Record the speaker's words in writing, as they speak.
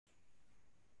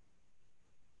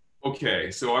Okay,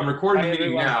 so I'm recording Hi, the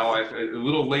meeting everyone. now. A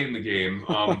little late in the game.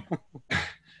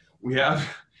 We have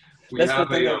we Let's have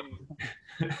pretend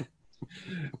a that.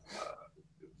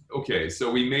 okay. So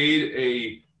we made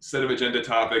a set of agenda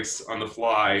topics on the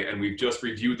fly, and we've just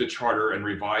reviewed the charter and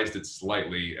revised it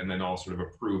slightly, and then all sort of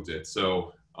approved it.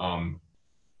 So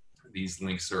these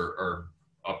links are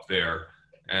up there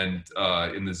and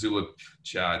in the Zulip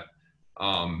chat,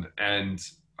 and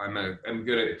I'm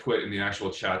gonna put in the actual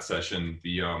chat session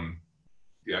the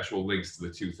actual links to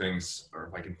the two things, or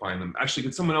if I can find them. Actually,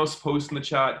 can someone else post in the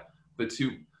chat the two?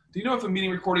 Do you know if the meeting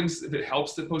recordings, if it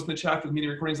helps to post in the chat for the meeting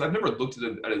recordings? I've never looked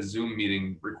at a Zoom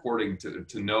meeting recording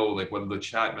to know like whether the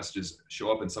chat messages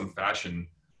show up in some fashion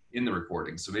in the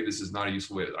recording. So maybe this is not a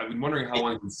useful way. I've been wondering how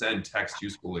one can send text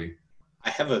usefully. I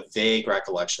have a vague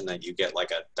recollection that you get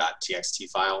like a .txt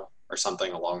file or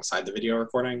something alongside the video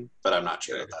recording, but I'm not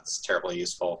sure that that's terribly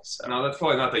useful. So. No, that's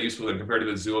probably not that useful then compared to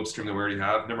the Zulip stream that we already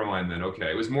have. Never mind then. Okay,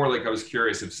 it was more like I was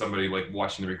curious if somebody like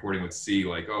watching the recording would see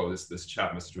like, oh, this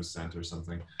chat message was sent or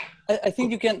something. I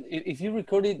think you can, if you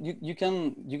record it, you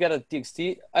get a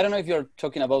TXT. I don't know if you're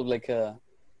talking about like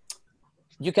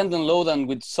you can download and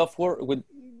with software with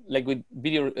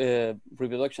video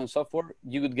reproduction software,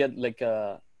 you would get like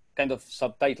a kind of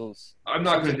subtitles. I'm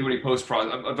not going to do any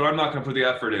post-process, but I'm not going to put the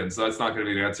effort in, so that's not going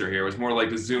to be the answer here. It was more like,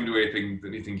 does Zoom do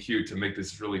anything cute to make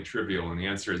this really trivial? And the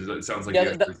answer is, it sounds like the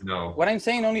answer is no. What I'm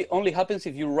saying only happens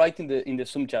if you write in the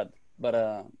Zoom chat, but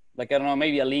like I don't know,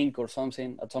 maybe a link or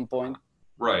something at some point.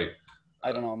 Right.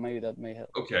 I don't know. Maybe that may help.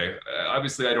 Okay.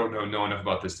 Obviously, I don't know enough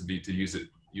about this to use it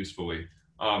usefully.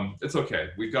 It's okay.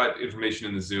 We've got information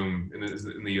in the Zoom in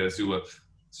the Zulip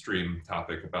stream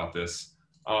topic about this.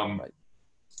 Right.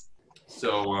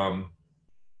 So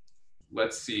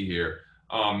let's see here.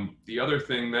 The other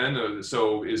thing then, is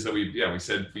that we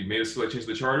said we made a slight change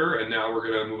to the charter, and now we're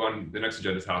going to move on to the next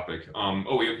agenda topic.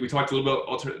 We talked a little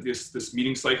about this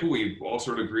meeting cycle. We all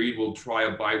sort of agreed we'll try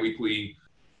a bi-weekly,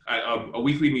 a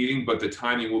weekly meeting, but the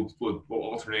timing will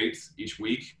alternate each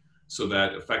week, so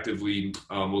that effectively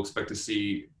we'll expect to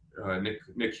see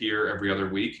Nick here every other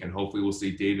week, and hopefully we'll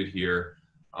see David here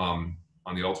on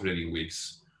the alternating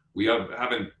weeks. We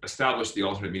haven't established the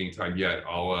alternate meeting time yet.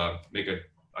 I'll make a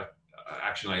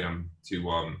action item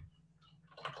to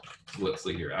let's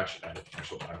see here,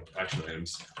 actual action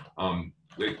items.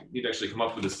 We need to actually come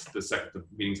up with the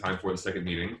meeting time for the second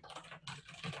meeting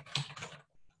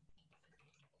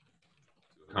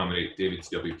to accommodate David's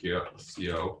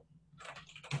WCO.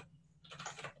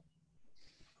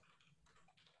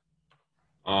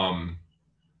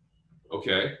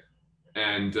 Okay,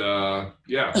 and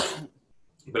yeah.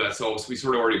 But that's all. So we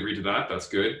sort of already agreed to that. That's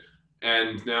good.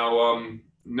 And now,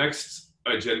 next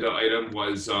agenda item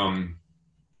was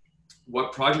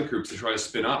what project groups to try to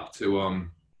spin up to,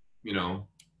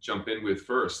 jump in with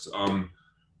first. I'm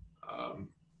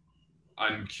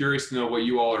curious to know what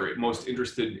you all are most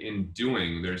interested in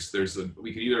doing.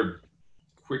 We could either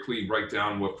quickly write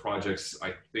down what projects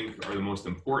I think are the most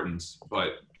important,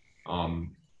 but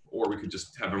or we could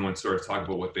just have everyone sort of talk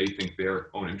about what they think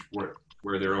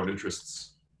where their own interests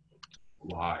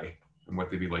lie and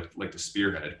what they'd be like to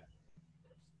spearhead.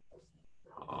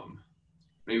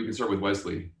 Maybe we can start with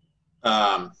Wesley.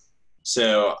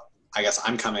 So I guess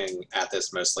I'm coming at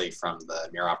this mostly from the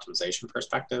mirror optimization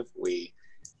perspective. We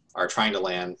are trying to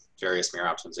land various mirror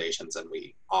optimizations, and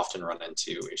we often run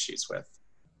into issues with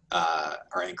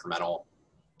our incremental,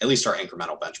 at least our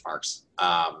incremental benchmarks.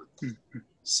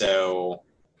 So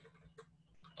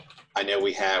I know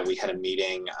we had a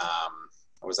meeting,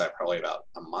 what was that, probably about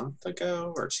a month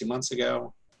ago or 2 months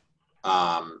ago,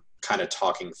 kind of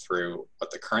talking through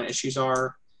what the current issues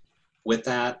are with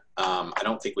that. I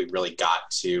don't think we really got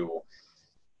to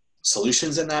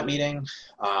solutions in that meeting.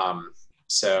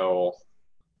 So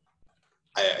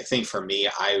I think for me,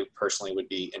 I personally would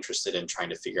be interested in trying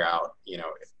to figure out,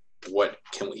 what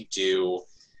can we do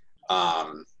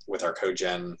with our code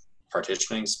gen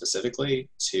partitioning specifically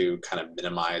to kind of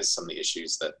minimize some of the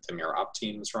issues that the mirror op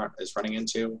team is running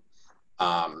into.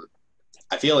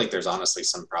 I feel like there's honestly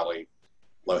some probably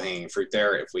low-hanging fruit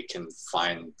there if we can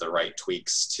find the right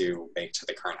tweaks to make to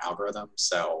the current algorithm.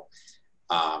 So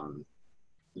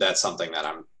that's something that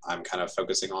I'm kind of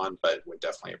focusing on, but would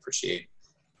definitely appreciate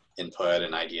input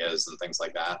and ideas and things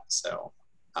like that. So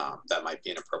that might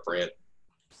be an appropriate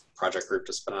project group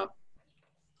to spin up.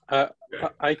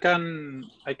 I can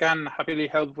happily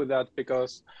help with that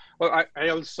because, well, I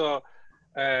also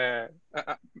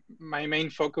my main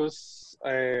focus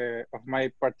of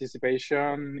my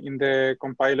participation in the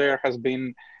compiler has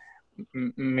been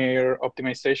mirror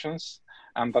optimizations,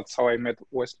 and that's how I met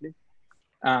Wesley.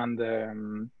 And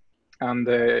And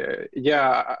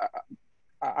yeah,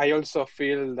 I also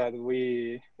feel that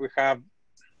we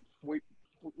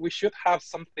should have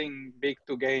something big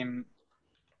to gain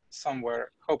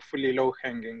somewhere, hopefully low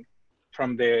hanging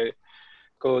from the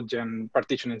code gen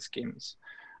partitioning schemes.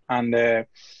 And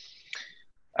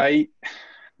I,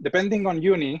 depending on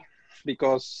uni,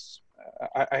 because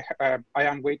I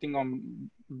am waiting on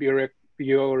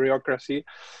bureaucracy,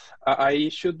 I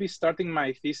should be starting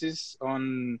my thesis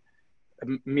on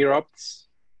MIROPS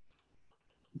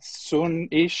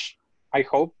soon-ish, I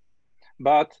hope.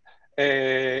 But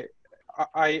I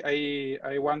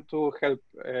want to help.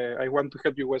 I want to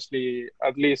help you, Wesley.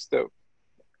 At least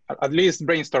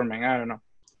brainstorming. I don't know.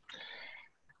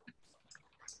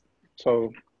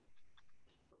 So,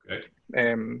 Okay.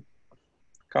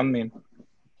 Count me in.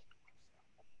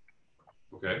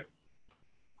 Okay.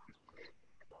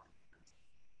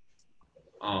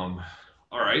 All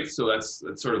right. So that's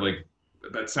sort of like,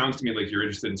 that sounds to me like you're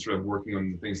interested in sort of working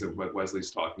on the things that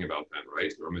Wesley's talking about then,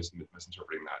 right? Or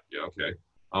misinterpreting that. Yeah. Okay.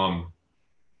 All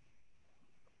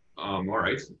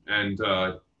right. And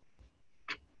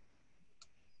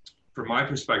from my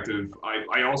perspective,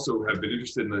 I also have been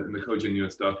interested in the CodeGen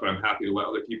unit stuff, but I'm happy to let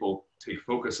other people take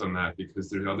focus on that, because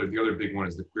the other big one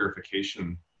is the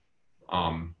queryfication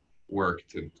work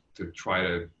to try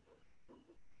to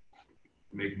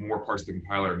make more parts of the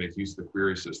compiler make use of the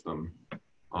query system,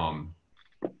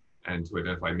 and to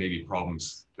identify maybe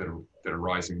problems that are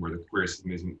arising where the query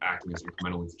system isn't acting as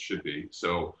incrementally as it should be.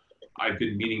 So I've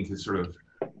been meaning to sort of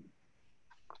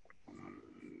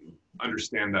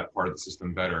understand that part of the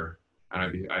system better, and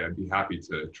I'd be happy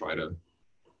to try to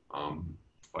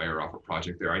fire off a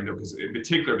project there. I know, because in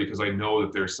particular, because I know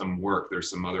that there's some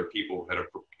other people that have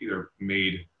either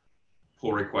made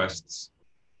pull requests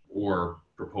or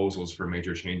proposals for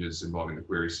major changes involving the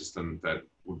query system that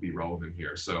would be relevant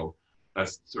here. So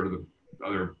that's sort of the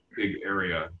other big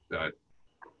area that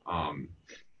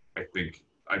I think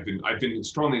I've been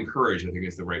strongly encouraged, I think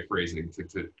is the right phrasing,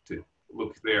 to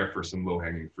look there for some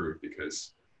low-hanging fruit,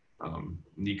 because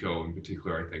Nico in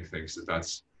particular, I think, thinks that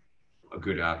that's a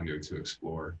good avenue to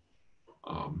explore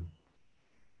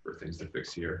for things to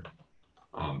fix here.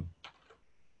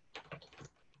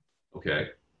 Okay.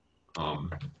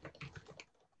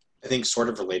 I think sort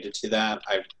of related to that,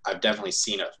 I've definitely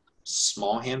seen a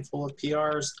small handful of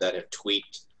PRs that have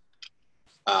tweaked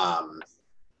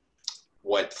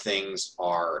what things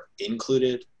are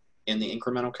included in the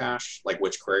incremental cache, like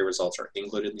which query results are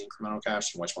included in the incremental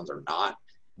cache and which ones are not.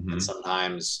 Mm-hmm. And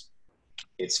sometimes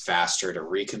it's faster to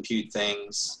recompute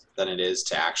things than it is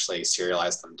to actually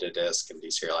serialize them to disk and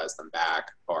deserialize them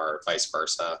back, or vice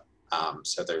versa.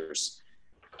 So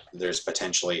there's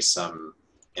potentially some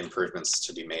improvements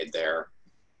to be made there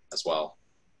as well.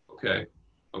 Okay.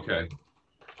 Okay.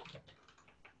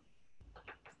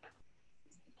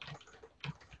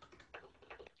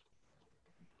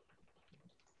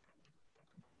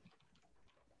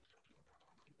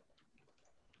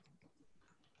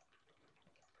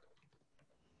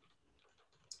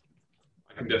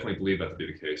 I can definitely believe that to be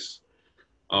the case.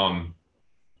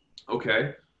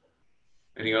 Okay.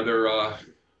 Any other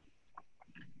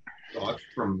thoughts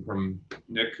from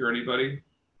Nick or anybody?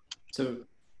 So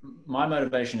my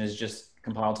motivation is just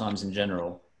compile times in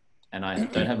general, and I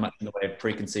don't have much in the way of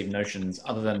preconceived notions,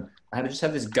 other than I just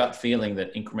have this gut feeling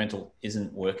that incremental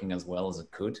isn't working as well as it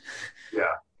could. Yeah.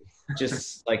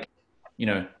 Just like,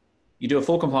 you do a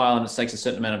full compile and it takes a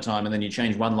certain amount of time, and then you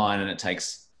change one line and it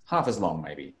takes half as long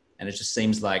maybe. And it just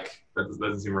seems like that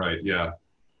doesn't seem right. Yeah.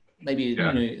 Maybe,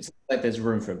 yeah. It's like there's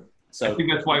room for. So I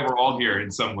think that's why we're all here in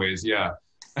some ways. Yeah.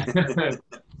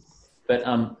 But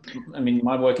I mean,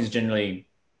 my work is generally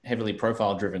heavily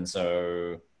profile driven,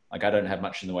 so like I don't have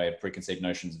much in the way of preconceived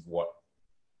notions of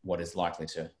what is likely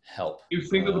to help. You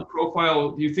think that the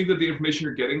profile? Do you think that the information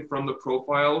you're getting from the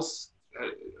profiles?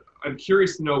 I'm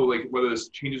curious to know, like, whether there's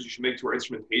changes you should make to our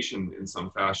instrumentation in some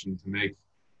fashion to make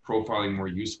profiling more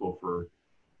useful for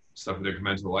stuff in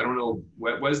incremental. I don't know,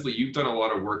 Wesley, you've done a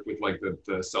lot of work with like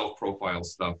the self-profile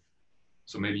stuff,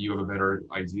 so maybe you have a better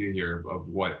idea here of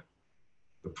what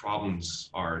the problems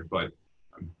are, but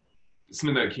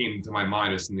something that came to my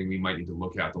mind is something we might need to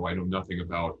look at, though I know nothing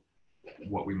about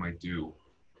what we might do.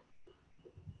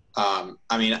 I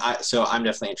mean, so I'm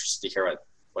definitely interested to hear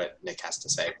what Nick has to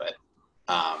say, but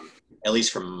at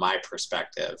least from my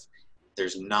perspective,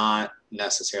 there's not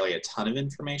necessarily a ton of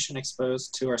information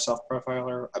exposed to our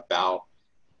self-profiler about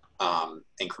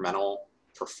incremental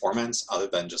performance, other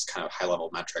than just kind of high-level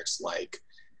metrics like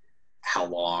how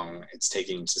long it's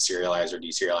taking to serialize or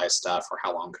deserialize stuff, or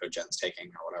how long CodeGen's taking,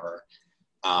 or whatever.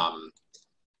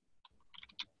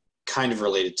 kind of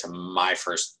related to my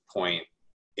first point,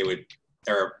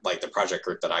 or like the project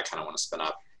group that I kind of want to spin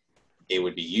up, it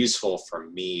would be useful for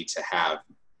me to have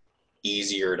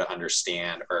easier to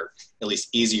understand, or at least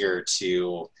easier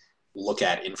to look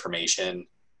at information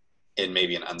in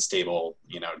maybe an unstable,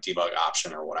 debug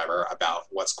option or whatever about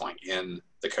what's going in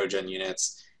the cogen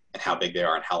units and how big they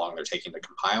are and how long they're taking to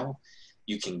compile.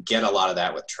 You can get a lot of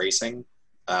that with tracing,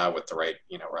 with the right,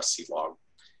 Rust log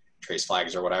trace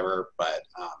flags or whatever, but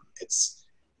it's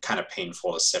kind of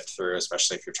painful to sift through,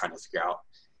 especially if you're trying to figure out,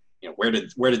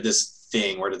 where did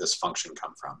this function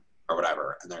come from or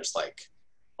whatever. And there's like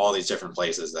all these different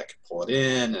places that can pull it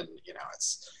in, and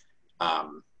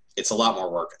it's a lot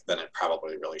more work than it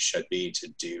probably really should be to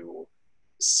do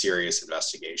serious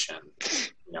investigation,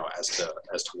 as to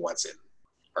what's in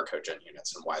our cogen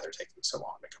units and why they're taking so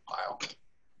long to compile.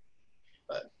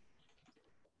 But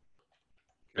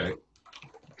okay.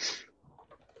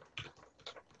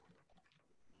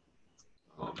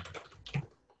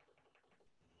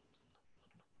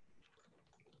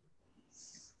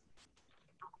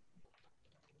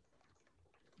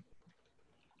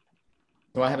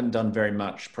 So I haven't done very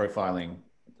much profiling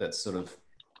that's sort of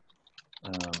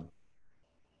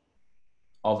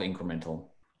incremental.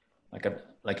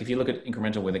 Like if you look at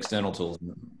incremental with external tools,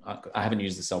 I haven't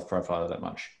used the self-profiler that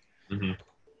much. Mm-hmm.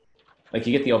 Like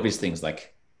you get the obvious things,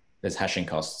 like there's hashing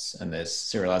costs and there's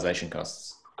serialization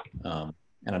costs. And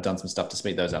I've done some stuff to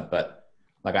speed those up, but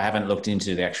like I haven't looked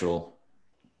into the actual,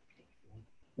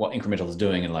 what incremental is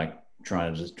doing and like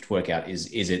trying to just work out,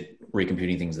 is it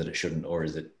recomputing things that it shouldn't, or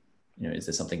is it, is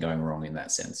there something going wrong in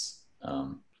that sense?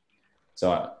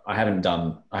 So I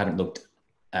haven't looked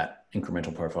at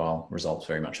incremental profile results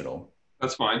very much at all.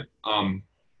 That's fine.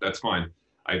 That's fine.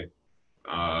 I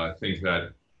think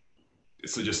that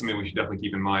it's just something we should definitely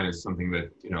keep in mind, is something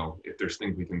that, if there's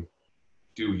things we can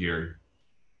do here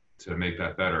to make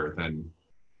that better, then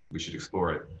we should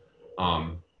explore it.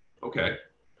 Okay.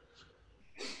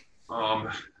 Well,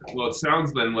 it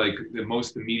sounds then like the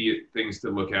most immediate things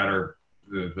to look at are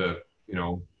the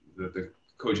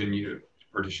cogen unit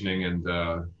partitioning and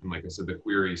like I said, the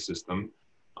query system.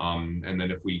 And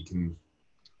then if we can,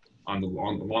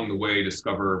 along the way,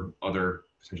 discover other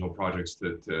potential projects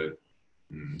to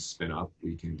spin up,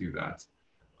 we can do that.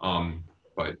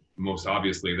 But most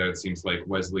obviously, that seems like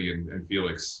Wesley and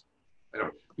Felix.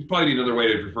 There's probably another way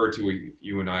to refer to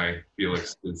you and I,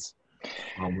 Felix, because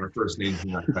our first names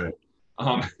in that credit.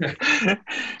 How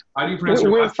do you pronounce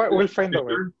your last name? We'll find a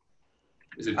way.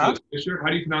 Is it Felix Fisher? How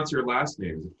do you pronounce your last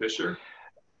name? Is it Fisher?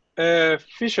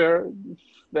 Fisher.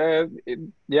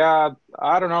 Yeah,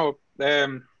 I don't know.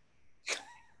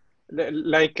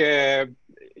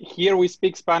 Here we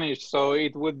speak Spanish, so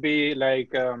it would be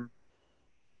like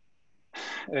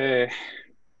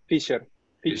Fisher.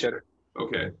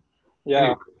 Okay. Yeah,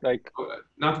 anyway, like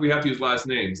not that we have to use last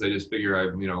names. I just figure I,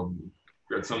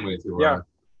 got some way to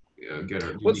get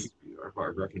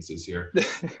our references here.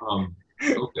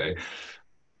 Okay.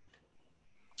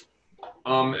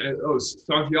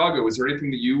 Santiago, is there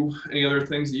any other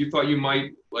things that you thought you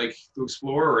might like to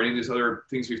explore, or any of these other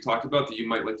things we've talked about that you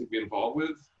might like to be involved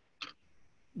with?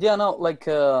 Yeah, no, like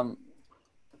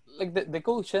the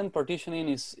code chain partitioning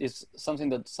is something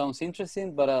that sounds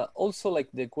interesting, but also like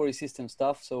the query system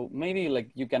stuff. So maybe like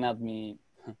you can add me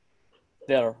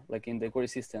there, like in the query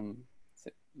system,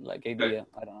 like idea. Okay.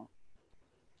 I don't know.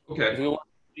 Okay. If you want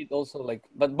it also, like,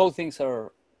 but both things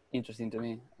are interesting to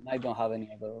me, and I don't have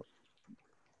any other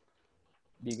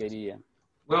big idea.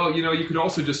 Well, you could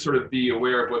also just sort of be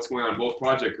aware of what's going on in both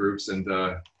project groups and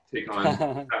take on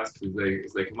tasks as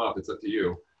they come up. It's up to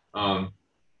you.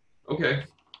 Okay.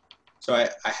 So I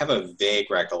have a vague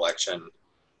recollection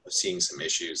of seeing some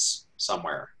issues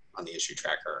somewhere on the issue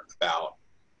tracker about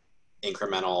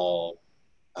incremental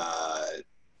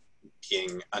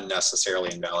being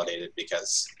unnecessarily invalidated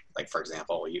because, like, for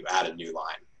example, you add a new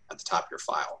line at the top of your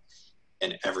file,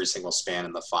 and every single span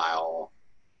in the file,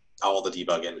 all the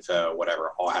debug info,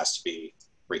 whatever, all has to be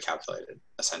recalculated,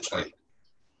 essentially. Right.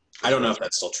 I don't know if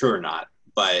that's still true or not,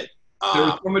 but... there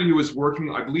was somebody who was working,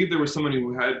 I believe there was somebody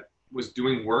who was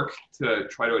doing work to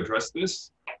try to address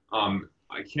this. I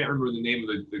can't remember the name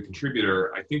of the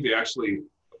contributor. I think they actually,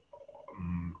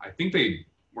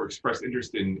 were expressed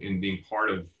interest in being part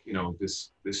of,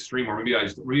 this stream, or maybe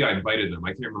I invited them.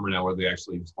 I can't remember now whether they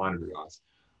actually responded or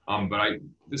not. But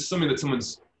this is something that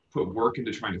someone's put work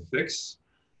into trying to fix.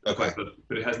 Okay. But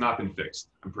it has not been fixed,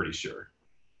 I'm pretty sure.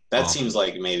 That seems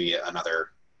like maybe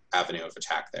another avenue of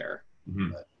attack there.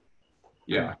 Mm-hmm.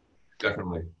 Yeah,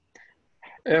 definitely.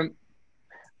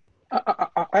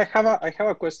 I have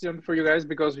a question for you guys,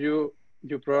 because you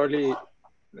probably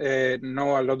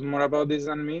know a lot more about this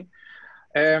than me.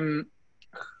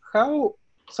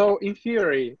 So in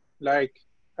theory, like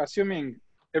assuming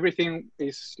everything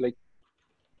is like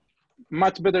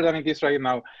much better than it is right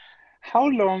now, how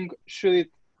long should it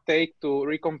take to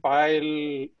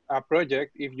recompile a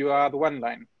project if you add one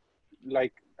line?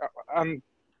 Like, and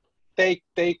take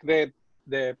the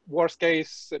worst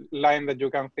case line that you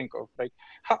can think of. Like,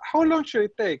 how long should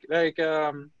it take? Like,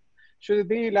 should it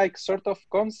be like sort of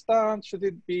constant? Should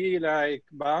it be like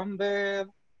bounded?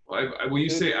 When you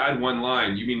say add one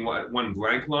line, you mean what, one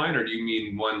blank line, or do you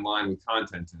mean one line with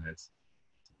content in it?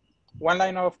 One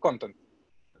line of content.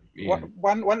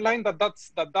 One line that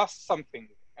does something,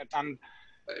 and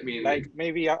I mean, like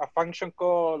maybe a function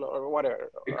call or whatever.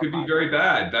 It could be very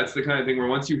bad. That's the kind of thing where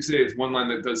once you say it's one line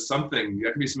that does something,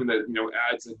 that could be something that, you know,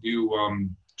 adds a new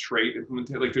trait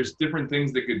implementation. Like there's different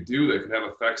things that could do that could have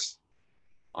effects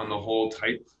on the whole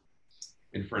type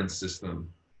inference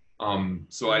system.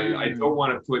 So I don't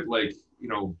want to put like, you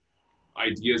know,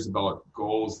 ideas about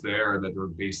goals there that are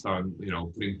based on, you know,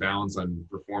 putting bounds on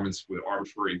performance with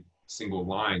arbitrary single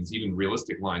lines, even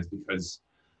realistic lines, because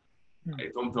I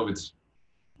don't know if it's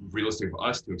realistic of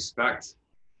us to expect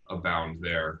a bound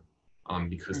there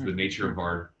because of the nature of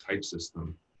our type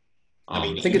system.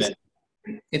 I think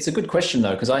it's a good question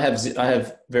though, because I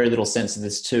have very little sense of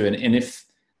this too, and if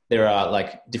there are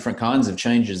like different kinds of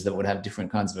changes that would have different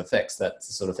kinds of effects, that's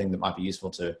the sort of thing that might be useful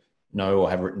to know or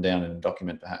have written down in a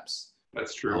document perhaps.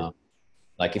 That's true.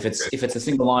 Like if it's a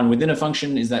single line within a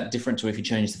function, is that different to if you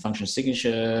change the function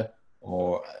signature,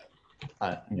 or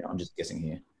you know, I'm just guessing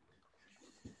here.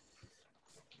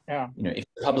 Yeah. You know, if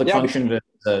it's a public function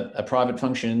versus a private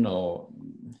function, or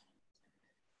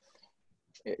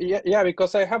yeah,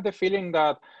 because I have the feeling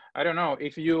that, I don't know,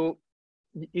 if you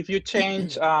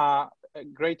change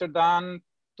greater than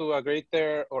to a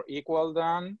greater or equal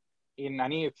than in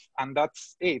an if, and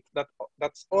that's it,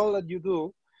 that's all that you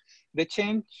do, the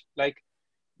change, like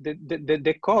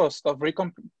the cost of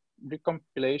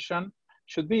recompilation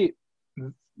should be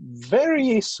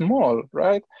very small,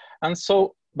 right? And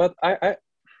so, but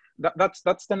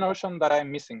that's the notion that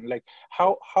I'm missing. Like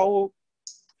how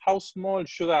small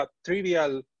should a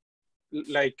trivial,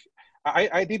 like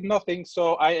I did nothing,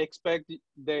 so I expect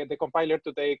the compiler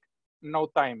to take no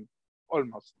time,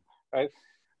 almost, right?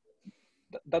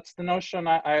 That's the notion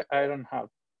I don't have.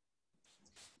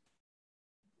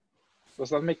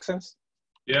 Does that make sense?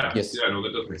 Yeah. Yes. Yeah. No,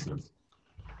 that does make sense.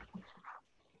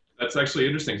 That's actually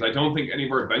interesting, because I don't think any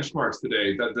of our benchmarks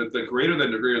today, that the greater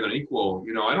than equal,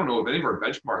 you know, I don't know if any of our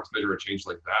benchmarks measure a change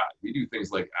like that. We do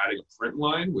things like adding a print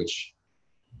line, which,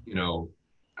 you know,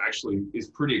 actually is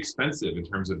pretty expensive in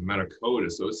terms of meta code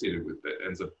associated with it,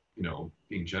 ends up, you know,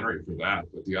 being generated for that.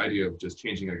 But the idea of just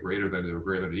changing a greater than to a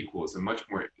greater than equal is a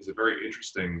very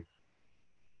interesting,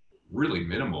 really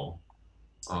minimal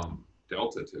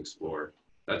delta to explore.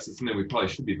 That's something we probably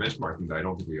should be benchmarking, but I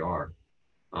don't think we are.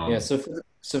 Yeah, so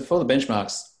for the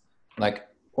benchmarks, like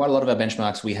quite a lot of our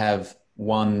benchmarks, we have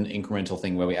one incremental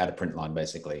thing where we add a print line,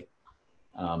 basically.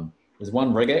 There's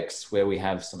one regex where we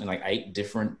have something like 8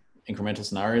 different incremental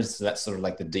scenarios. So that's sort of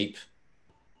like the deep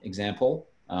example.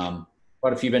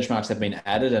 Quite a few benchmarks have been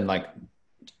added, and like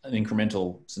an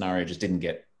incremental scenario just didn't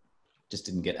get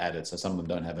added. So some of them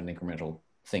don't have an incremental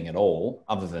thing at all,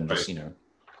 other than just, you know,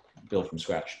 build from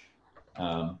scratch.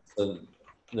 So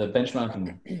the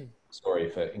benchmarking story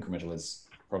for incremental is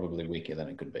probably weaker than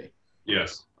it could be.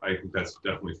 Yes, I think that's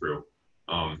definitely true.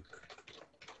 I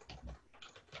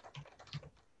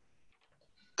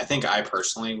think I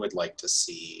personally would like to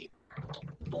see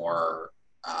more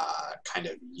kind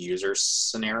of user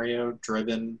scenario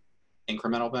driven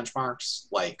incremental benchmarks,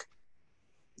 like,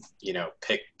 you know,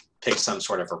 pick some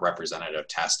sort of a representative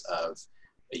test of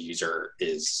a user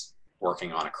is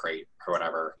working on a crate or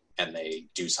whatever, and they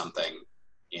do something,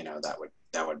 you know, that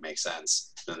would make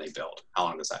sense. Then they build. How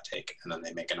long does that take? And then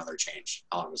they make another change.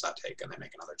 How long does that take? And they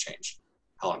make another change.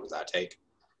 How long does that take?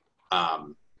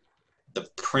 The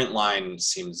print line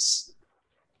seems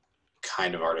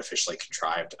kind of artificially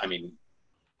contrived. I mean,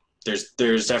 there's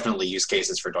definitely use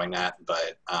cases for doing that,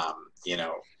 but you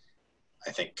know,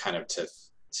 I think kind of to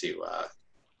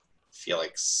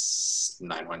Felix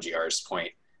 91GR's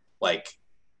point, like,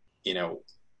 you know,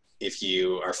 if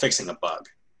you are fixing a bug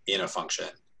in a function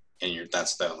and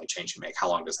that's the only change you make, how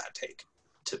long does that take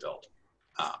to build?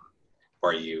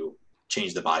 Or you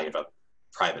change the body of a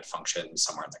private function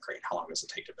somewhere in the crate, how long does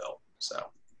it take to build?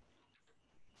 So,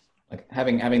 like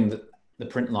having the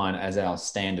print line as our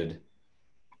standard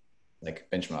like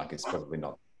benchmark is probably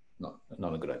not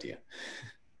a good idea.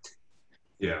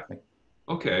 Yeah.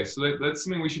 Okay, so that's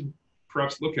something we should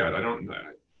perhaps look at. I don't know.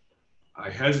 I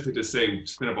hesitate to say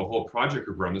spin up a whole project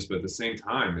group around this, but at the same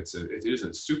time, it is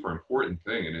a super important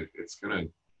thing, and it's going to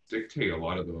dictate a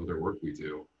lot of the other work we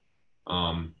do.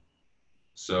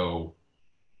 So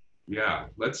yeah,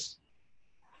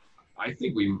 I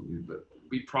think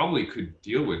we probably could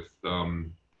deal with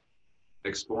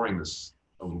exploring this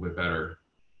a little bit better.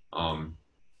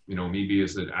 Maybe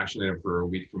as an action item for a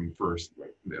week from first,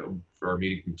 for our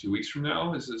meeting from 2 weeks from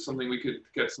now. Is this something we could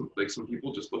get some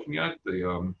people just looking at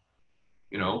the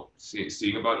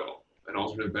seeing about an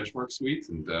alternate benchmark suite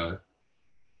and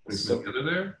putting something together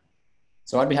there?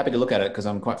 So I'd be happy to look at it because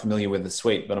I'm quite familiar with the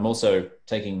suite, but I'm also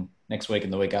taking next week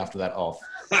and the week after that off.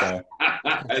 So, so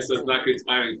it's not good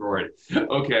timing for it.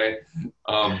 Okay.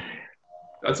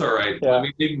 That's all right. Yeah.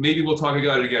 Maybe we'll talk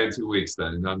about it again in 2 weeks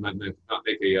then, and not make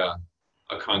a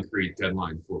concrete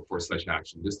deadline for such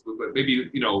action. Just maybe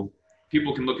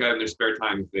people can look at it in their spare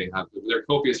time if they have their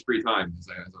copious free time, as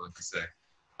I like to say.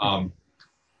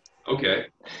 Okay.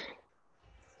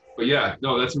 But yeah,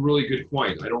 no, that's a really good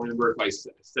point. I don't remember if I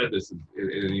said this in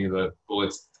any of the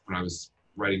bullets when I was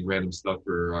writing random stuff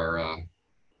for our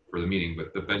for the meeting,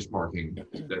 but the benchmarking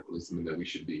is definitely something that we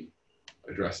should be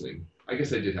addressing. I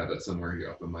guess I did have that somewhere here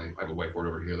up on I have a whiteboard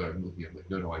over here that I'm looking at. Like,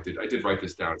 no, I did write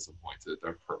this down at some point. That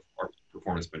our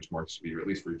performance benchmarks should be at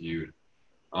least reviewed.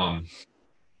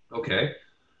 Okay.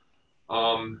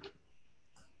 All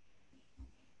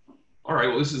right.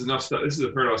 Well, this is enough stuff. This is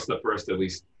a fair enough stuff for us to at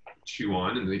least chew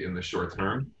on in the short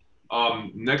term.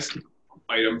 Next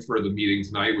item for the meeting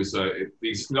tonight was the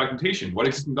existing documentation. What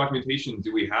existing documentation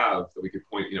do we have that we could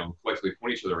collectively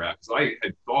point each other at? Because I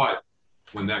had thought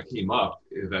when that came up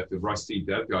that the Rusty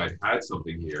dev guide had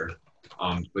something here,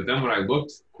 but then when I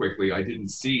looked quickly, I didn't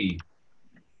see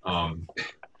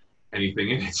anything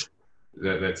in it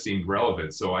that seemed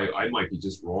relevant. So I might be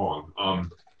just wrong.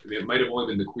 It might have only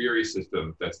been the query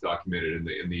system that's documented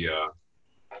in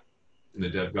the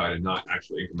dev guide and not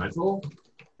actually incremental.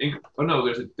 Oh no,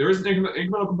 there is an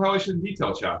incremental compilation in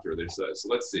detail chapter. So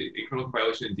let's see, incremental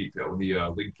compilation in detail. Let me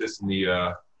link this in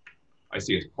the. I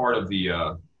see it's part of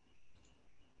the.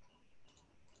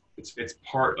 It's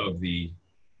part of the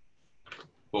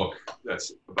book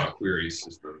that's about query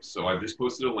systems. So I've just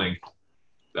posted a link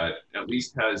that at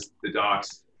least has the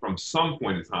docs from some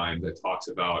point in time that talks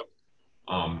about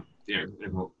the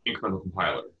incremental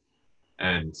compiler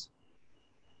and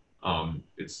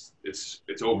its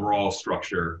overall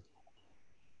structure.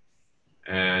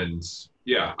 And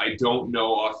yeah, I don't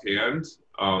know offhand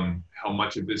how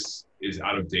much of this is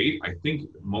out of date. I think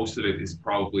most of it is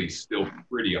probably still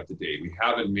pretty up to date. We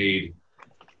haven't made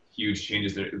huge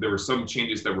changes. There were some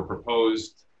changes that were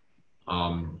proposed,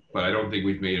 but I don't think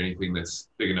we've made anything that's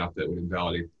big enough that would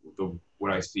invalidate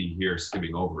what I see here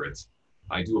skimming over it.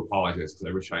 I do apologize because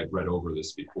I wish I had read over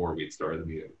this before we had started the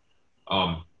meeting.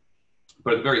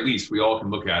 But at the very least, we all can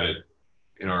look at it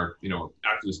in our,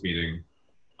 after this meeting,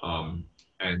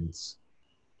 and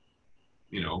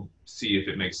see if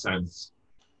it makes sense,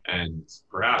 and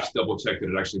perhaps double check that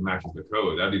it actually matches the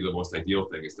code. That'd be the most ideal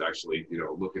thing, is to actually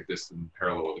look at this in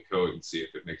parallel with the code and see if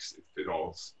it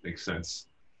all makes sense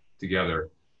together.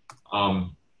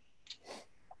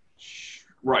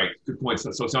 Right, good point.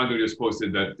 So Sandro just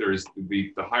posted that there's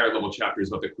the higher level chapters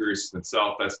about the query system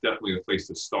itself. That's definitely the place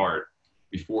to start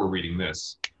before reading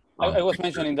this. I was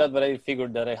mentioning that, but I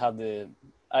figured that I had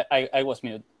I was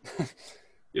muted.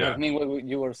 Yeah. I mean, what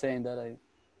you were saying that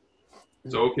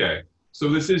So okay. So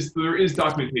there is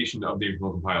documentation of the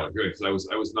incremental compiler. Good, because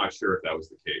I was not sure if that was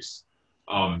the case.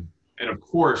 And of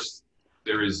course,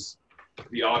 there is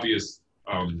the obvious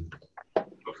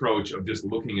approach of just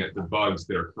looking at the bugs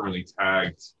that are currently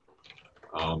tagged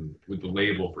with the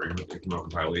label for incremental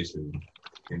compilation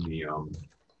in the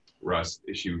Rust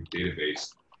issue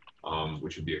database,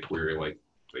 which would be a query like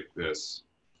this.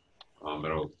 I'll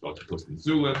post in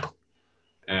Zulip,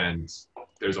 and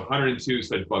there's 102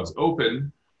 such bugs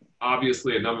open.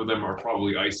 Obviously, a number of them are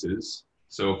probably ICEs.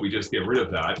 So if we just get rid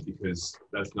of that, because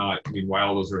that's not,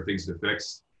 while those are things to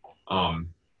fix,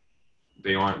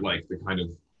 they aren't like the kind of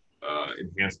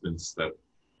enhancements that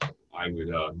I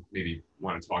would maybe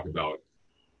want to talk about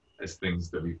as things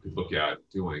that we could look at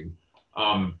doing.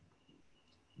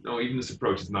 No, even this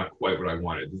approach is not quite what I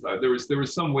wanted. There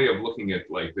was some way of looking at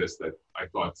like this that I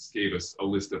thought gave us a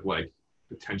list of like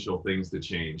potential things to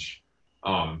change.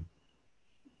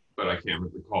 But I can't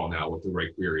recall now what the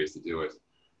right query is to do it.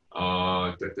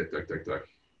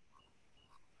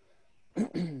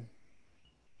 In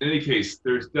any case,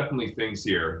 there's definitely things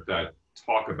here that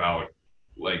talk about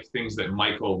like things that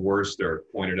Michael Worster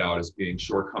pointed out as being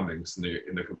shortcomings in the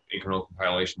incremental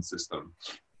compilation system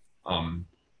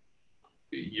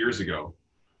years ago.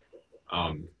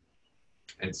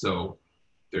 And so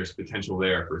there's potential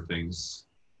there for things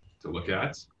to look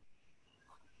at.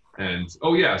 And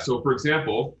oh yeah, so for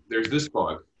example, there's this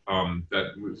bug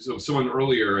so someone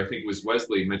earlier, I think it was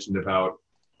Wesley, mentioned about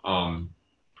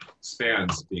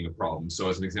spans being a problem. So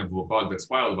as an example of a bug that's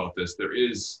filed about this, there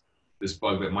is this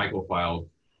bug that Michael filed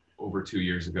over 2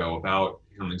 years ago about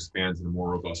handling spans in a more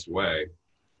robust way.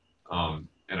 And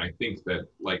I think that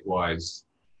likewise,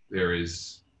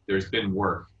 there's been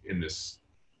work in this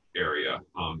area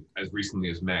as recently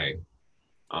as May.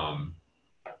 But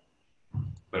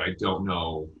I don't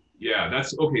know. Yeah,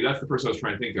 that's okay. That's the person I was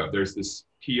trying to think of. There's this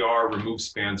PR, remove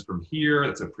spans from here.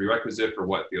 That's a prerequisite for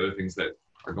what the other things that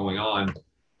are going on.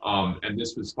 And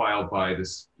this was filed by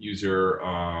this user,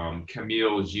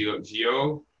 Camille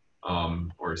Gio,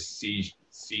 or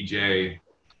CJGILOC.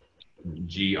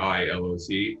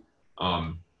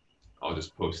 I'll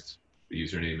just post the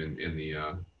username in the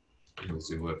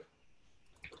Zoom lib.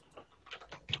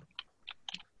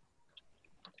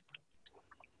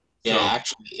 Yeah, So,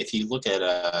 actually, if you look at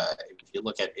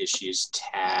issues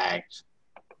tagged,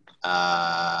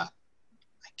 I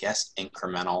guess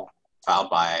incremental, filed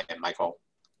by Michael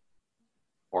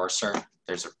Orser,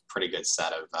 there's a pretty good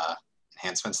set of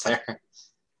enhancements there.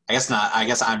 I guess not. I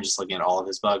guess I'm just looking at all of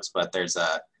his bugs, but there's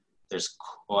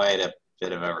quite a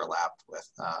bit of overlap with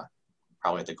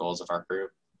probably the goals of our group.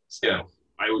 So. yeah,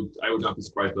 I would not be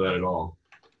surprised by that at all.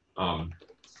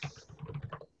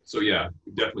 So yeah,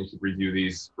 we definitely should review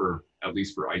these for at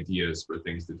least for ideas for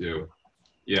things to do.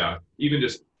 Yeah, even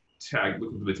just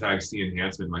looking for the tag C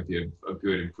enhancement might be a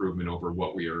good improvement over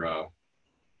what we are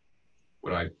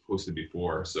what I posted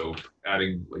before. So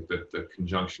adding like the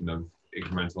conjunction of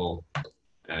incremental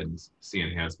and C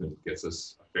enhancement gets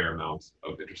us a fair amount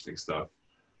of interesting stuff.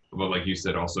 But like you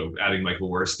said, also adding Michael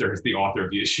Worster as the author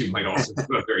of the issue might also be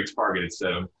a very targeted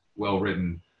set of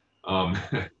well-written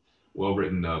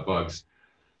bugs.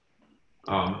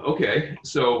 Okay,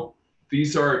 so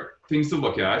these are things to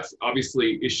look at.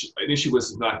 Obviously, an issue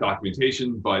list is not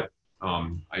documentation, but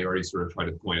I already sort of tried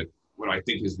to point at what I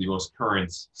think is the most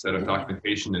current set of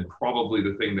documentation and probably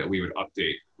the thing that we would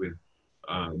update with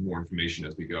more information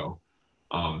as we go,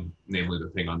 namely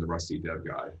the thing on the Rusty Dev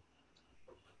Guide.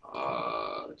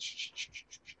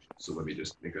 So let me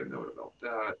just make a note about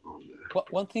that.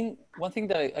 One thing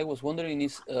that I was wondering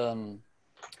is,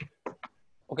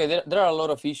 okay, there are a lot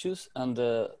of issues, and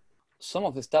some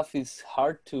of the stuff is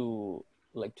hard to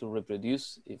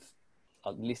reproduce,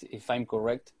 at least if I'm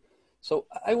correct. So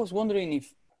I was wondering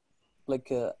if,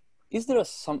 is there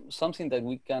something that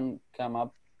we can come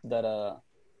up that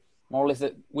more or less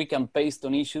that we can paste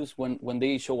on issues when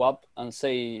they show up and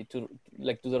say to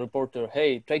the reporter,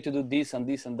 hey, try to do this and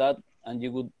this and that, and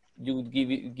you would give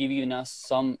us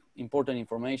some important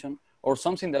information, or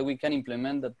something that we can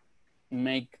implement that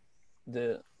make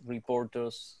the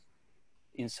reporters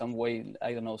in some way,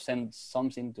 I don't know, send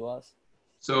something to us?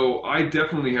 So I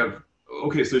definitely have,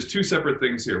 okay, so there's two separate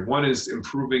things here. One is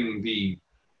improving the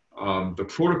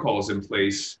protocols in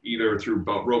place, either through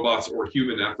robots or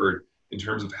human effort, in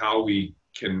terms of how we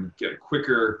can get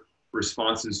quicker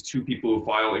responses to people who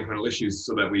file incremental issues,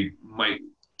 so that we might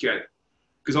get,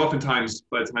 because oftentimes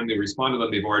by the time they respond to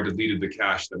them, they've already deleted the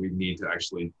cache that we need to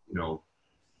actually,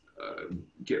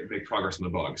 make progress on the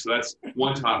bug. So that's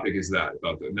one topic, is that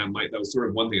about that. And that was sort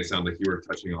of one thing it sounded like you were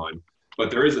touching on.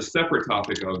 But there is a separate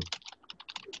topic of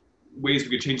ways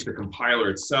we could change the compiler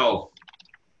itself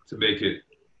to make it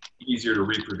easier to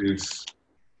reproduce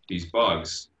these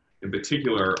bugs. In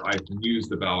particular, I've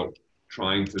mused about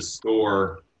trying to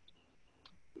store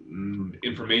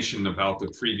information about the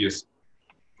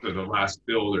last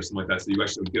build or something like that, so you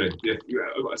actually get a diff.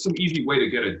 Some easy way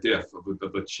to get a diff of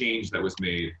the change that was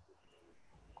made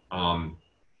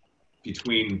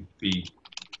between the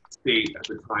state at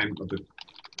the time of the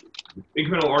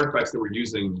incremental artifacts that we're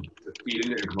using to feed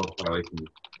into incremental compilation.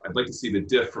 I'd like to see the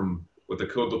diff from what the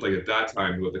code looked like at that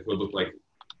time to what the code looked like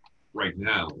right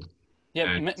now.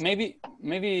 Yeah, and maybe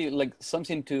like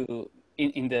something to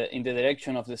in the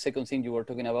direction of the second thing you were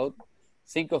talking about.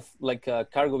 Think of like a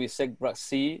cargo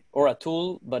C or a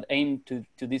tool, but aimed to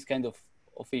this kind of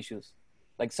issues,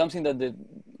 like something that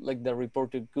the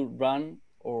reporter could run,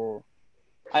 or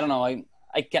I don't know. I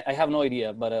have no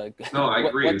idea, but no, I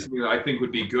agree. It's something that I think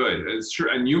would be good. It's true,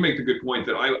 and you make the good point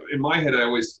that in my head I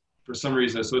always, for some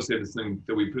reason, associate this thing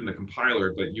that we put in the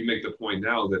compiler. But you make the point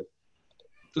now that it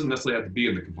doesn't necessarily have to be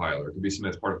in the compiler. It could be something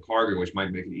that's part of cargo, which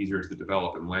might make it easier to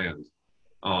develop and land.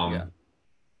 Yeah.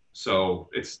 So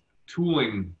it's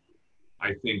tooling,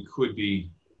 I think, could be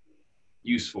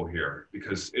useful here,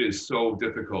 because it is so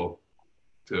difficult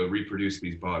to reproduce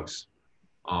these bugs.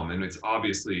 And it's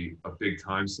obviously a big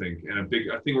time sink and a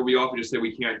thing where we often just say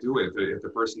we can't do it. If the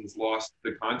person's lost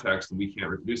the context and we can't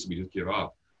reproduce it, we just give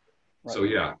up. Right. So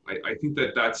yeah, I think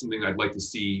that that's something I'd like to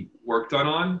see work done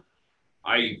on.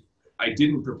 I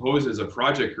didn't propose as a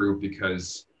project group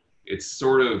because it's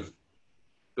sort of,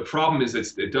 the problem is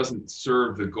it doesn't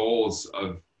serve the goals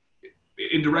of,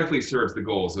 it indirectly serves the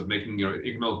goals of making, you know,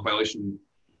 incremental compilation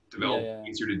development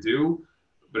easier to do,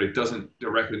 but it doesn't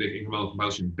directly make incremental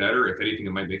compilation better. If anything,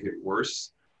 it might make it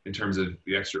worse in terms of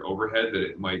the extra overhead that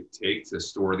it might take to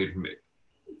store the information.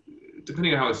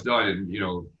 Depending on how it's done, you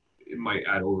know, it might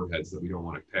add overheads that we don't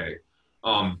want to pay.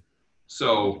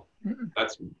 So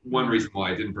that's one reason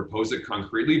why I didn't propose it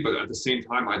concretely, but at the same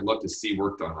time, I'd love to see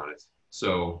work done on it.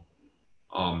 So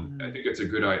I think it's a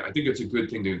good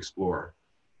thing to explore.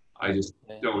 I just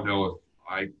don't know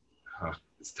if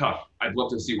it's tough. I'd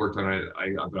love to see work done on it.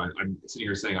 But I'm sitting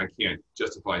here saying I can't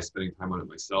justify spending time on it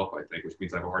myself, I think, which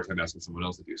means I have a hard time asking someone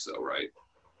else to do so, right?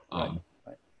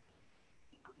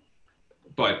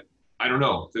 But I don't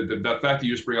know. The fact that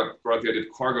you just brought up the idea of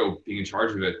Cargo being in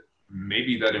charge of it,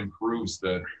 maybe that improves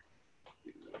the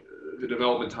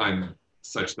development time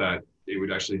such that it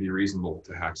would actually be reasonable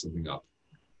to hack something up.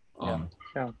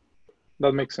 Yeah,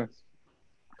 that makes sense.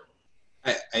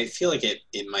 I feel like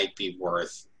it might be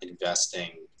worth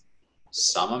investing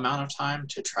some amount of time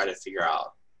to try to figure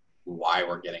out why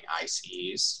we're getting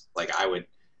ICEs. Like I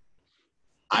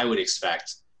would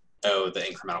expect, oh, the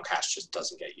incremental cache just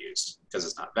doesn't get used because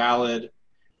it's not valid,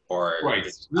 or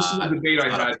it's not debate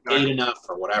enough,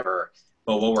 or whatever.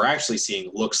 But what we're actually seeing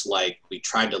looks like we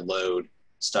tried to load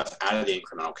stuff out of the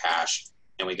incremental cache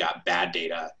and we got bad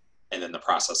data, and then the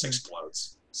process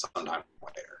explodes sometime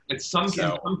later. In some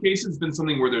cases, it's been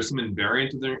something where there's some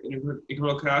invariant in the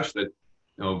incremental cache that,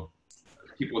 you know,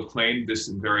 people have claimed this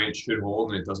invariant should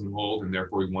hold and it doesn't hold, and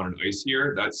therefore we want an ICE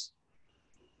here.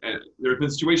 And there have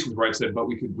been situations where I've said, but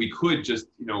we could just,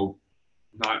 you know,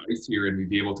 not ICE here and we'd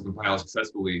be able to compile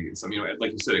successfully. And some, you know,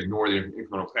 like you said, ignore the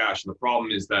incremental cache. And the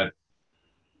problem is that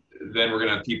then we're going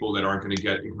to have people that aren't going to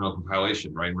get incremental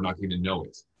compilation, right? We're not going to know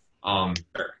it.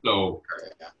 So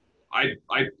I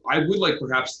would like,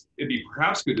 perhaps it'd be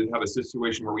good to have a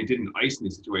situation where we didn't ICE in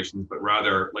these situations, but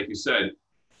rather, like you said,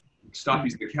 stop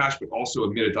using the cache, but also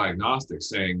admit a diagnostic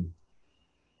saying,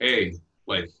 hey,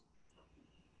 like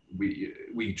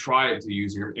we tried to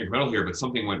use incremental here, but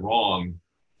something went wrong.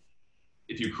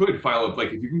 If you could file it,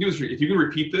 like if you can do this, if you can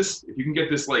repeat this, if you can get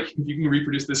this, like if you can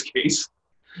reproduce this case,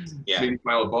 maybe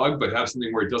file a bug, but have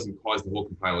something where it doesn't cause the whole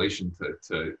compilation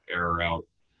to error out.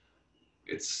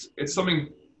 It's something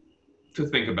to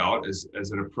think about as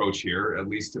an approach here, at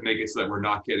least to make it so that we're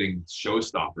not getting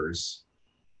showstoppers.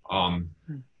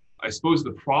 I suppose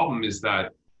the problem is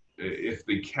that if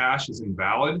the cache is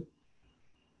invalid,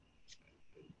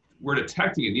 we're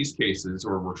detecting in these cases,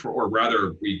 or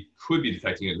rather we could be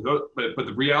detecting it, but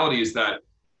the reality is that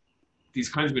these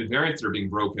kinds of invariants that are being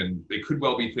broken, they could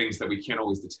well be things that we can't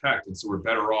always detect, and so we're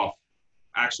better off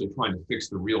actually trying to fix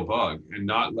the real bug and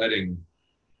not letting,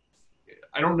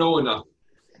 I don't know enough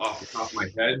off the top of my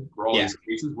head for all these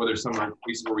cases, whether some are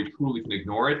cases where we truly can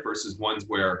ignore it versus ones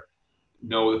where,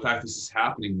 no, the fact this is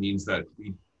happening means that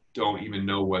we don't even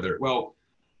know whether, well,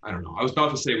 I don't know. I was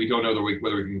about to say we don't know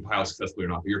whether we can compile successfully or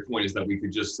not, but your point is that we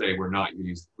could just say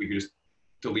we could just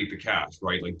delete the cache,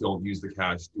 right? Like don't use the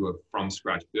cache, do a from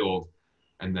scratch build,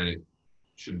 and then it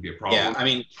shouldn't be a problem. Yeah, I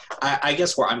mean, I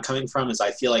guess where I'm coming from is I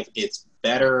feel like it's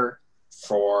better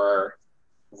for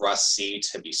Rust C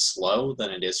to be slow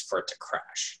than it is for it to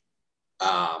crash.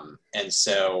 And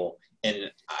so,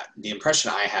 the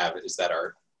impression I have is that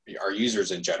our users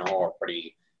in general are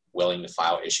pretty willing to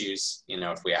file issues, you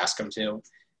know, if we ask them to.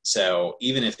 So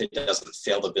even if it doesn't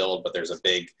fail the build, but there's a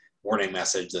big warning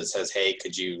message that says, hey,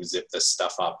 could you zip this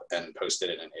stuff up and post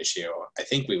it in an issue? I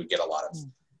think we would get a lot of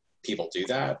people do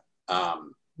that.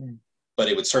 But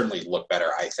it would certainly look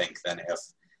better, I think, than if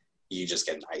you just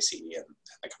get an ICE and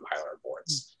the compiler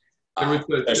aborts.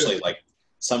 Especially like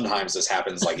sometimes this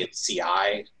happens like in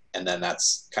CI, and then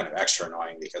that's kind of extra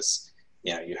annoying because,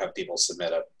 you know, you have people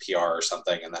submit a PR or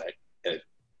something and then it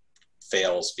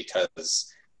fails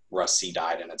because Rust C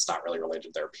died and it's not really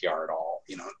related to their PR at all,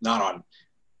 you know, not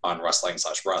on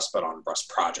Rustlang/Rust, but on Rust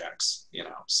projects, you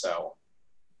know, so.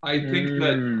 I think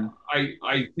that,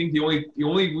 I think the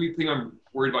only thing I'm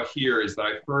worried about here is that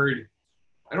I've heard,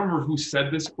 I don't remember who said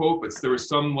this quote, but there was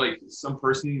some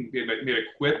person made a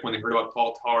quip when they heard about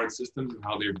fault tolerant systems and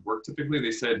how they work typically.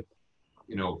 They said,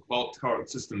 you know, fault tolerant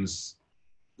systems,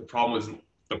 the problem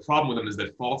with them is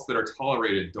that faults that are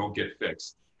tolerated don't get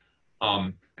fixed.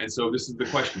 And so this is the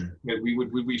question: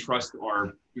 would we trust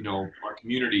our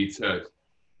community to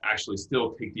actually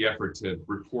still take the effort to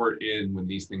report in when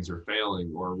these things are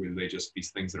failing, or would they just be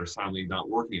things that are silently not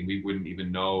working? We wouldn't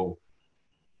even know,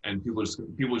 and people just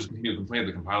continue to complain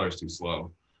the compiler is too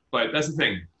slow. But that's the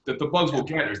thing, that the bugs we'll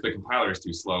get is the compiler is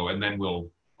too slow, and then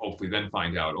we'll hopefully then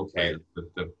find out, okay.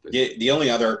 The only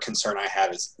other concern I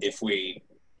have is if the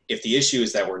issue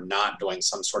is that we're not doing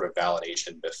some sort of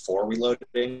validation before we load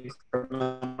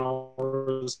incremental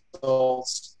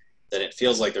results, then it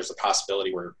feels like there's a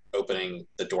possibility we're opening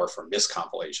the door for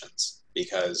miscompilations,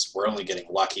 because we're only getting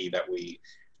lucky that we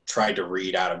tried to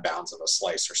read out of bounds of a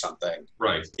slice or something.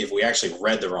 Right. If we actually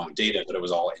read the wrong data, but it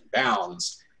was all in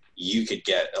bounds, you could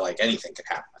get, like, anything could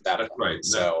happen at that That's point. right.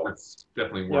 So That's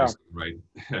definitely worse, right?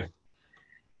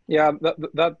 Yeah,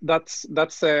 that's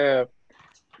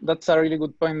a really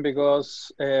good point,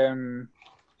 because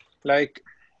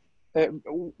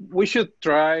we should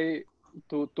try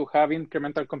to have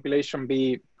incremental compilation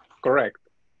be correct,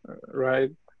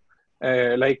 right?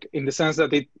 Like, in the sense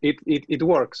that it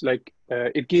works, like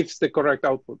it gives the correct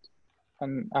output,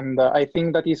 and I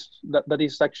think that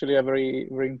is actually a very,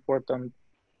 very important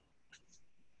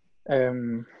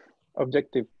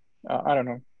objective. I don't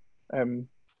know.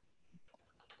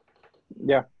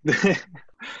 Yeah.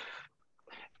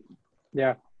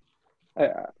 Yeah.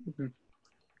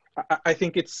 I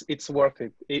think it's worth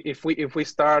it. If we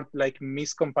start like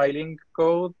miscompiling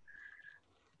code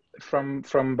from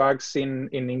bugs in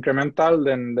incremental,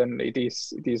 then it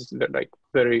is like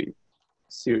very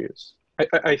serious.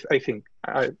 I think.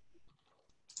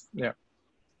 Yeah.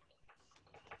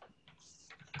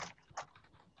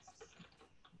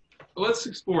 Let's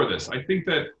explore this. I think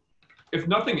that if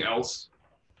nothing else,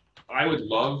 I would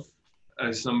love,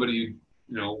 as somebody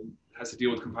has to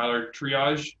deal with compiler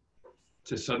triage,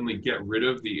 to suddenly get rid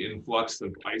of the influx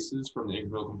of ICEs from the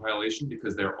incremental compilation,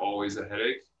 because they're always a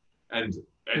headache. And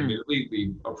admittedly,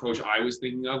 the approach I was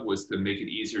thinking of was to make it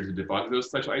easier to debug those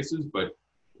such ICEs. But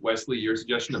Wesley, your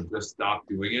suggestion of just stop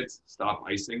doing it, stop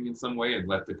icing in some way, and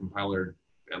let the compiler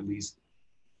at least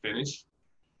finish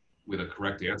with a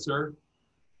correct answer,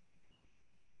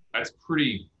 that's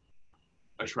pretty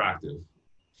attractive.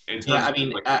 Yeah, I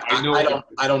mean,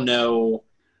 I don't know.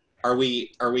 Are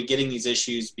we getting these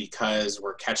issues because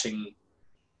we're catching?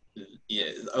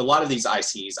 A lot of these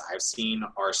ICs I've seen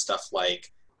are stuff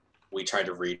like, we tried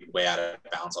to read way out of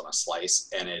bounds on a slice,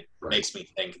 and it makes me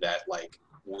think that, like,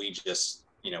 we just,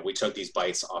 we took these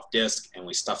bytes off disk and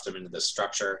we stuffed them into this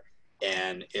structure,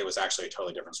 and it was actually a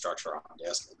totally different structure on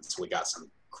disk. And so we got some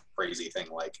crazy thing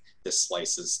like, this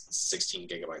slice is 16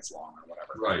 gigabytes long or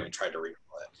whatever. Right. And we tried to read it.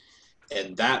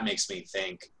 And that makes me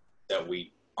think that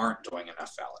we aren't doing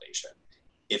enough validation.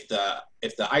 If the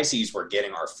ICs we're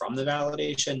getting are from the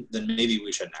validation, then maybe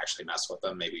we shouldn't actually mess with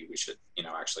them. Maybe we should,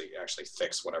 actually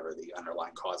fix whatever the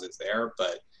underlying cause is there.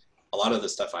 But a lot of the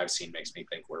stuff I've seen makes me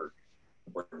think we're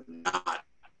not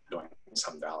doing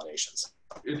some validations.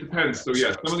 It depends. So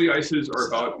yeah, some of the ICEs are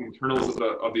about internals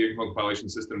of the incremental compilation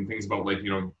system, things about, like,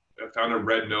 I found a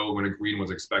red node when a green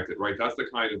was expected, right? That's the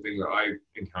kind of thing that I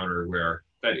encounter where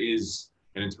that is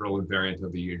an internal invariant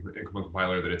of the incremental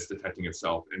compiler that it's detecting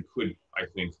itself, and could, I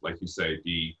think, like you say,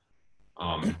 be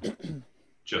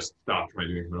just stop trying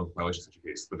to do incremental compilation in such a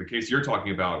case. But the case you're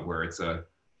talking about, where it's a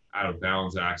out of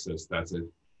bounds access,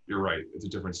 you're right, it's a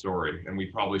different story. And we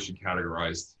probably should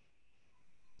categorize,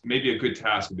 maybe a good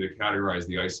task would be to categorize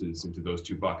the ICEs into those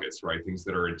two buckets, right? Things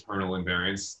that are internal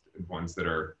invariants and ones that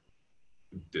are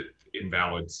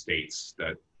invalid states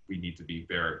that we need to be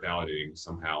validating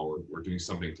somehow, or doing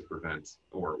something to prevent,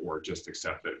 or just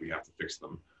accept that we have to fix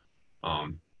them.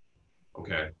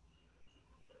 Okay.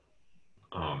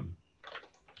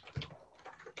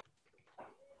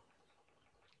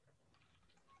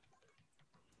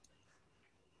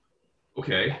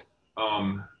 Okay.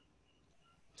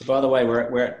 So by the way,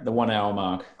 we're at the 1 hour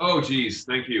mark. Oh, geez.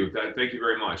 Thank you. Thank you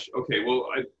very much. Okay. Well,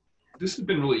 this has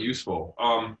been really useful.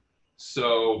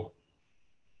 So,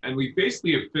 and we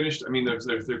basically have finished. I mean, there's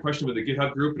the question of the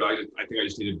GitHub group, but I think I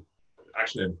just need to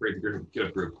actually create the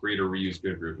GitHub group, create or reuse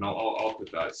GitHub group, and I'll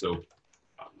put that. So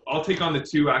I'll take on the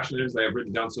 2 action items I have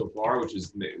written down so far, which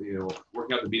is,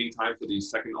 working out the meeting time for the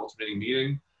second alternating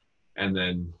meeting, and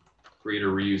then create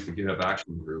or reuse the GitHub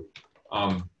action group,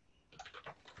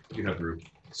 GitHub group.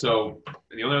 So,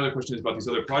 and the only other question is about these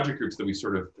other project groups that we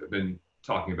sort of have been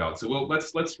talking about. So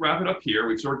let's wrap it up here.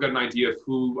 We've sort of got an idea of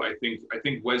who I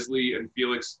think Wesley and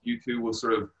Felix, you two will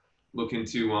sort of look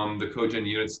into the CodeGen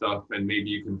unit stuff, and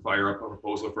maybe you can fire up a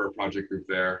proposal for a project group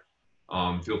there.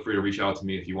 Feel free to reach out to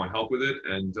me if you want help with it.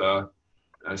 And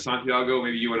Santiago,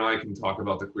 maybe you and I can talk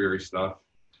about the query stuff.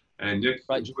 And Nick,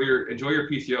 enjoy your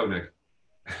PTO, Nick.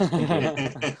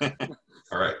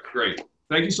 All right, great.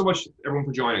 Thank you so much, everyone,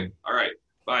 for joining. All right.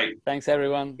 Bye. Thanks,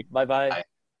 everyone. Bye-bye. Bye.